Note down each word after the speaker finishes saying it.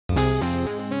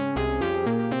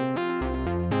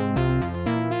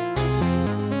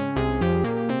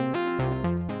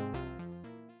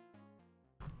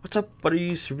What's up,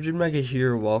 buddies? SuperDudeMega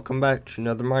here. Welcome back to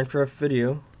another Minecraft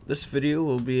video. This video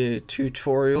will be a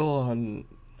tutorial on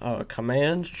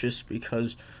commands, just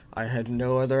because I had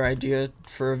no other idea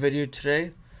for a video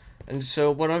today. And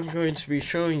so what I'm going to be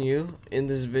showing you in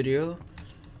this video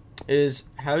is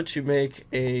how to make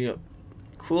a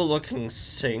cool looking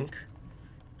sink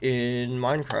in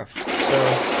Minecraft. So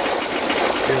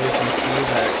here we can see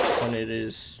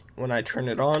that when I turn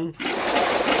it on,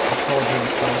 the cauldron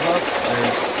fills up,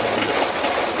 there's some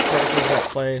particles that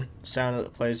play, sound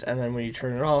that plays, and then when you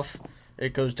turn it off,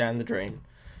 it goes down the drain.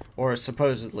 Or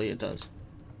supposedly it does.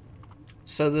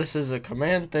 So this is a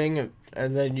command thing,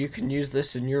 and then you can use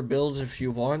this in your builds if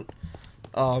you want.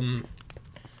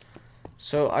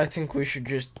 So I think we should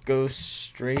just go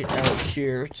straight out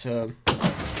here to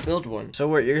build one. So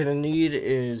what you're going to need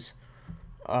is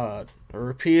a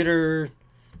repeater,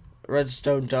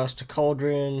 redstone dust, a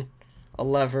cauldron, a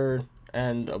lever,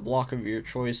 and a block of your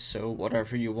choice, so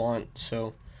whatever you want.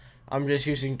 So I'm just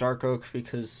using dark oak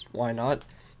because why not?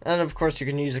 And of course you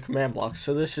can use a command block.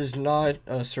 So this is not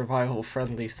a survival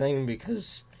friendly thing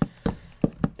because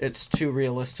it's too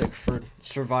realistic for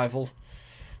survival,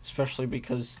 especially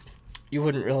because you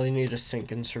wouldn't really need a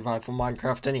sink in survival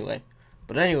Minecraft anyway.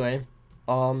 But anyway,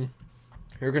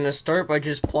 you're gonna start by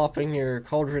just plopping your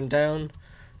cauldron down,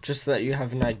 just so that you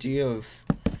have an idea of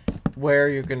where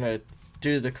you're gonna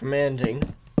do the commanding,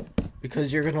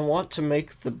 because you're gonna want to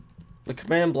make the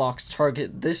command blocks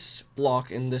target this block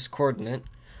in this coordinate,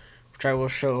 which I will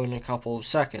show in a couple of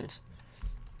seconds.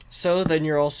 So then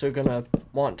you're also gonna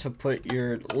want to put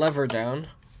your lever down,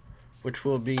 which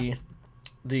will be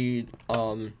the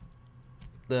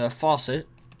faucet.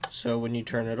 So when you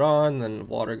turn it on, then the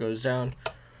water goes down.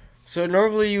 So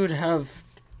normally you would have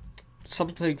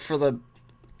something for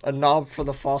a knob for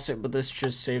the faucet, but this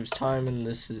just saves time and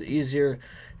this is easier,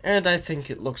 and I think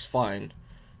it looks fine.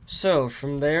 So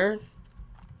from there,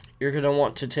 you're going to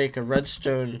want to take a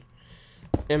redstone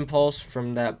impulse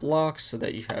from that block so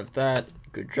that you have that.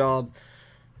 Good job.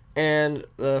 And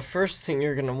the first thing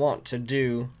you're going to want to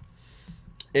do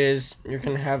is you're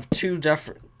going to have two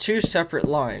separate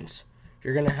lines.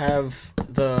 You're going to have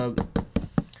the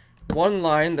one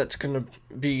line that's going to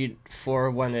be for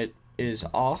when it is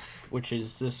off, which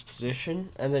is this position,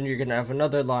 and then you're going to have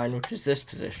another line, which is this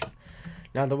position.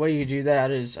 Now the way you do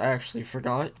that is, I actually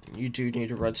forgot, you do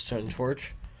need a redstone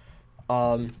torch.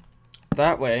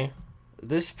 That way,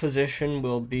 this position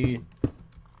will be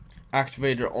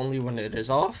activated only when it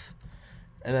is off,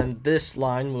 and then this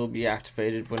line will be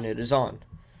activated when it is on.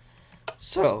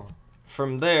 So,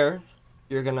 from there,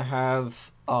 you're going to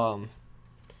have, let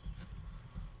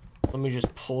me just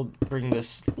bring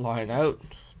this line out.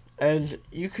 And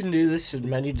you can do this in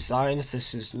many designs.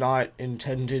 This is not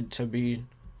intended to be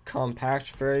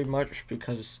compact very much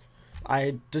because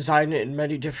I design it in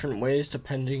many different ways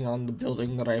depending on the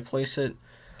building that I place it.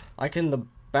 Like in the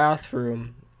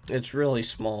bathroom, it's really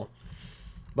small.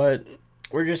 But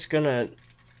we're just gonna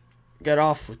get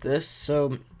off with this.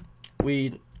 So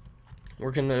we're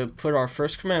gonna put our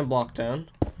first command block down,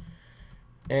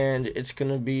 and it's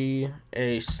gonna be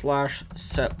a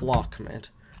 /set block command.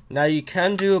 Now you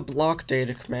can do a block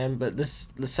data command, but the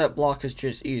set block is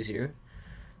just easier.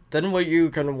 Then what you're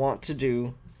going to want to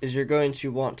do is you're going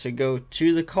to want to go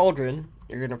to the cauldron,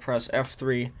 you're going to press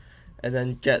F3, and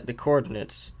then get the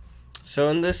coordinates. So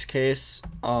in this case,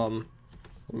 let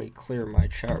me clear my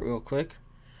chat real quick.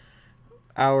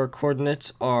 Our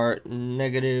coordinates are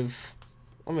negative,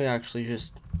 let me actually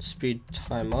just speed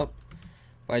time up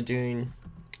by doing,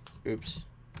 oops,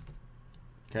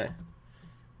 okay.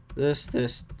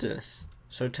 This.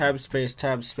 So tab space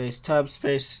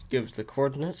gives the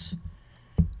coordinates.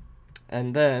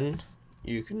 And then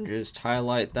you can just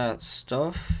highlight that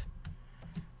stuff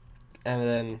and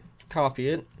then copy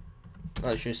it.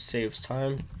 That just saves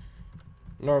time.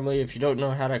 Normally, if you don't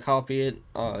know how to copy it,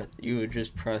 you would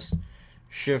just press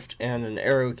Shift and an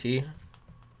arrow key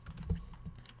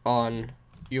on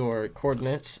your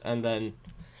coordinates, and then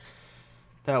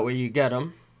that way you get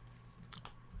them.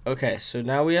 Okay, so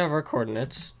now we have our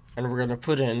coordinates, and we're going to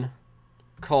put in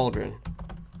cauldron.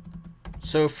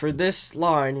 So for this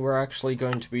line, we're actually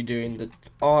going to be doing the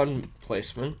on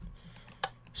placement.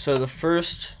 So the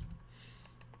first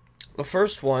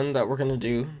one that we're going to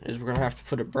do is we're going to have to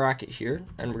put a bracket here,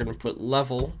 and we're going to put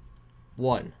level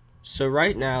 1. So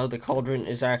right now, the cauldron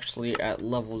is actually at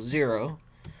level 0.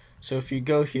 So if you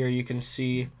go here, you can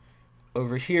see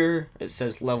over here, it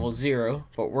says level 0,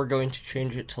 but we're going to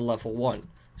change it to level 1.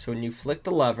 So when you flick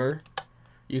the lever,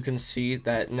 you can see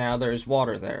that now there's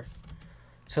water there.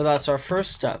 So that's our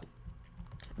first step.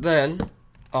 Then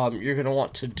you're going to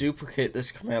want to duplicate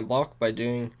this command block by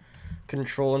doing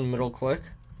control and middle click,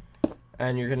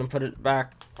 and you're gonna put it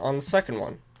back on the second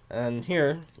one. And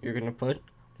here, you're gonna put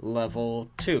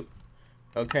level 2.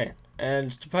 Okay,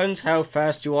 and it depends how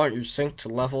fast you want your sync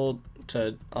to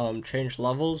change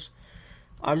levels.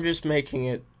 I'm just making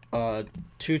it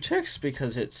 2 ticks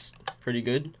because it's pretty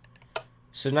good.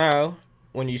 So now,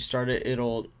 when you start it,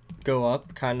 it'll go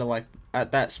up, kind of like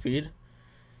at that speed.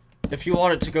 If you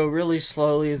want it to go really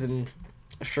slowly, then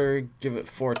sure, give it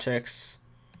 4 ticks.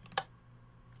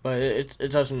 But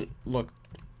it doesn't look,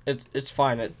 it's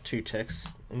fine at 2 ticks,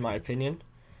 in my opinion.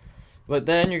 But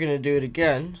then you're going to do it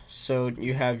again, so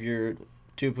you have your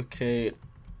duplicate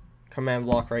command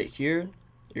block right here.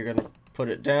 You're going to put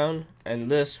it down, and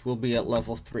this will be at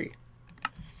level 3.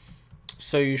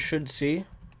 So you should see,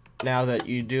 now that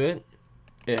you do it,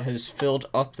 it has filled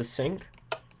up the sync,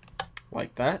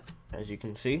 like that, as you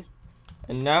can see.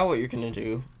 And now what you're going to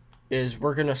do is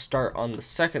we're going to start on the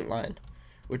second line,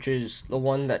 which is the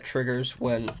one that triggers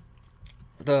when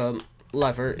the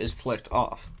lever is flicked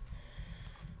off.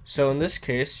 So in this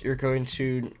case, you're going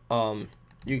to,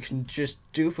 you can just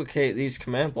duplicate these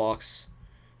command blocks,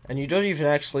 and you don't even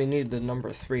actually need the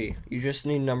number 3. You just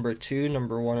need number 2,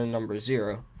 number 1, and number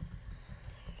 0.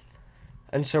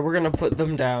 And so we're going to put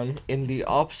them down in the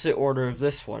opposite order of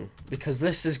this one, because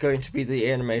this is going to be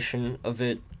the animation of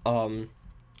it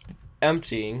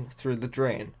emptying through the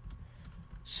drain.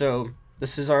 So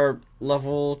this is our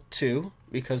level 2,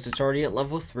 because it's already at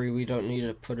level 3, we don't need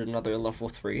to put another level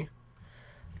 3.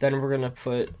 Then we're going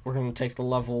to take the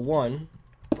level 1,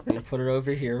 we're going to put it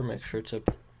over here, make sure to,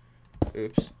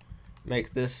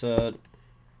 make this a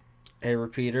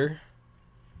repeater.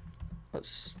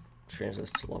 Let's change this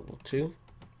to level 2.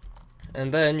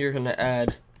 And then you're going to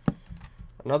add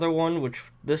another one, which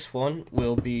this one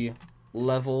will be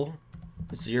level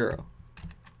 0.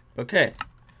 Okay,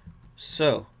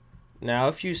 so now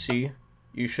if you see,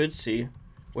 you should see,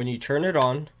 when you turn it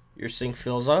on, your sync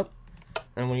fills up,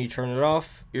 and when you turn it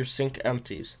off, your sync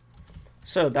empties.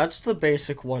 So that's the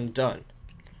basic one done.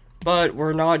 But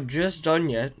we're not just done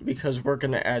yet, because we're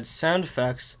going to add sound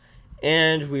effects,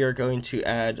 and we are going to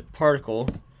add a particle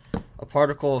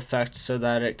effect so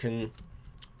that it can,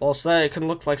 well, so that it can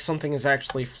look like something is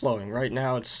actually flowing. Right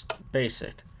now it's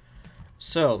basic.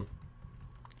 So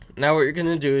now what you're going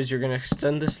to do is you're going to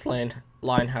extend this line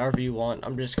however you want.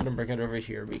 I'm just going to bring it over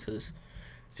here because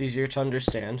it's easier to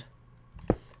understand.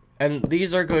 And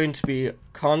these are going to be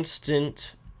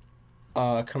constant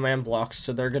command blocks,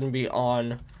 so they're going to be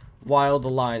on while the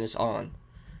line is on.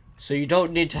 So you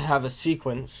don't need to have a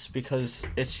sequence because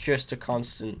it's just a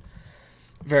constant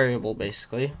variable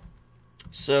basically.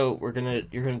 So you're gonna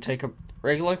take a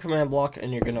regular command block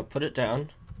and you're gonna put it down,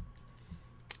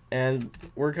 and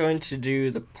we're going to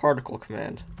do the particle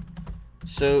command.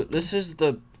 So this is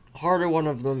the harder one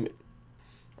of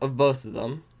both of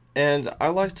them, and I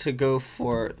like to go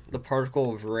for the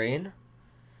particle of rain.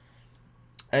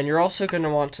 And you're also going to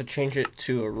want to change it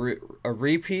to a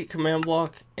repeat command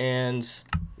block and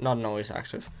not an always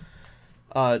active.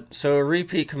 So a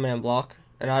repeat command block,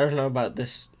 and I don't know about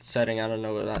this setting, I don't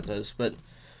know what that does, but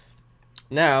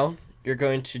now you're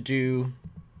going to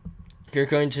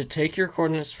take your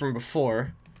coordinates from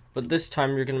before, but this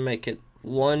time you're going to make it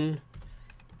 1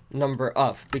 number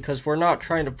up, because we're not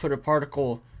trying to put a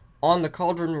particle on the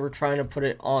cauldron, we're trying to put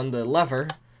it on the lever.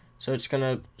 So it's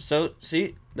going to,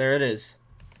 see, there it is.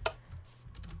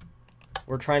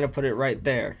 We're trying to put it right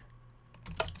there.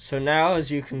 So now,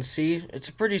 as you can see, it's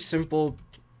a pretty simple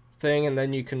thing, and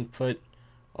then you can put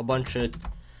a bunch of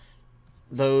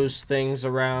those things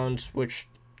around, which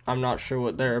I'm not sure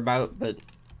what they're about, but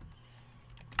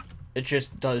it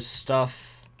just does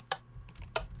stuff.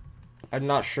 I'm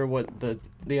not sure what the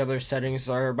other settings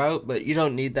are about, but you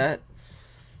don't need that.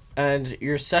 And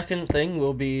your second thing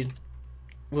will be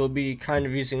kind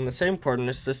of using the same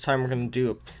coordinates. This time we're going to do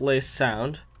a play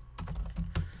sound.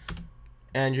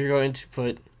 And you're going to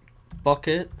put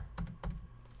bucket,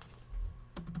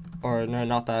 or no,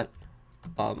 not that,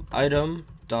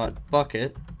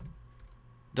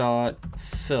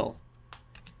 item.bucket.fill.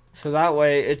 So that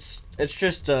way it's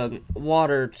just a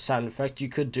water sound effect. You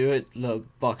could do it the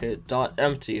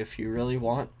bucket.empty if you really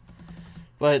want.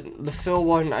 But the fill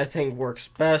one I think works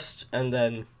best, and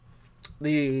then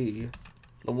the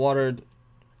water,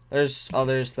 there's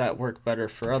others that work better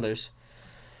for others.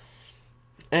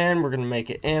 And we're going to make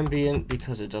it ambient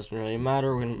because it doesn't really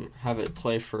matter. We're going to have it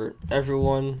play for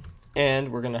everyone, and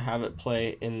we're going to have it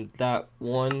play in that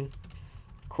one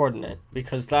coordinate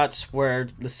because that's where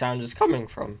the sound is coming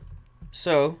from.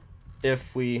 So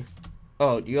if we,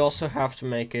 you also have to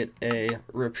make it a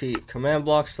repeat command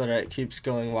block so that it keeps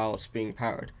going while it's being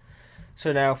powered.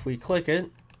 So now if we click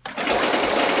it,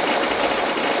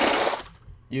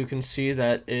 you can see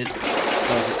that it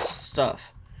does its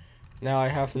stuff. Now I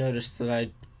have noticed that I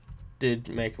did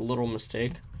make a little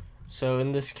mistake. So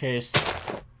in this case,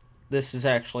 this is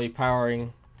actually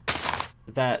powering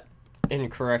that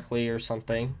incorrectly or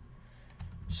something.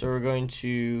 So we're going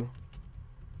to,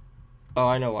 oh,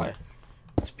 I know why.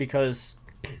 It's because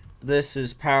this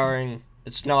is powering,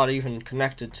 it's not even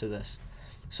connected to this.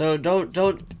 So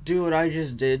don't do what I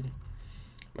just did.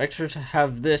 Make sure to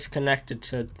have this connected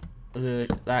to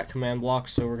that command block.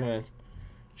 So we're gonna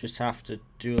just have to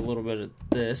do a little bit of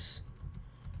this,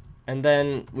 and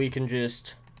then we can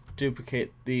just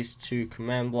duplicate these two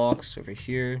command blocks over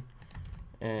here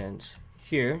and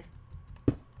here.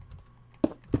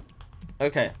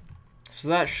 Okay, so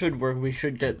that should work. We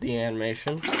should get the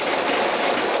animation.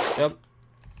 Yep.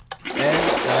 And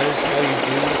that is how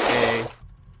you do a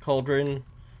Cauldron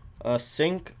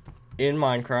sync in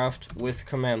Minecraft with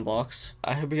command blocks.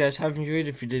 I hope you guys have enjoyed.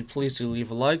 If you did, please do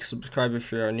leave a like, subscribe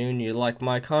if you are new and you like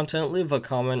my content, leave a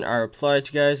comment. I reply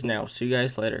to you guys, and I'll see you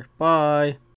guys later.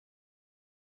 Bye!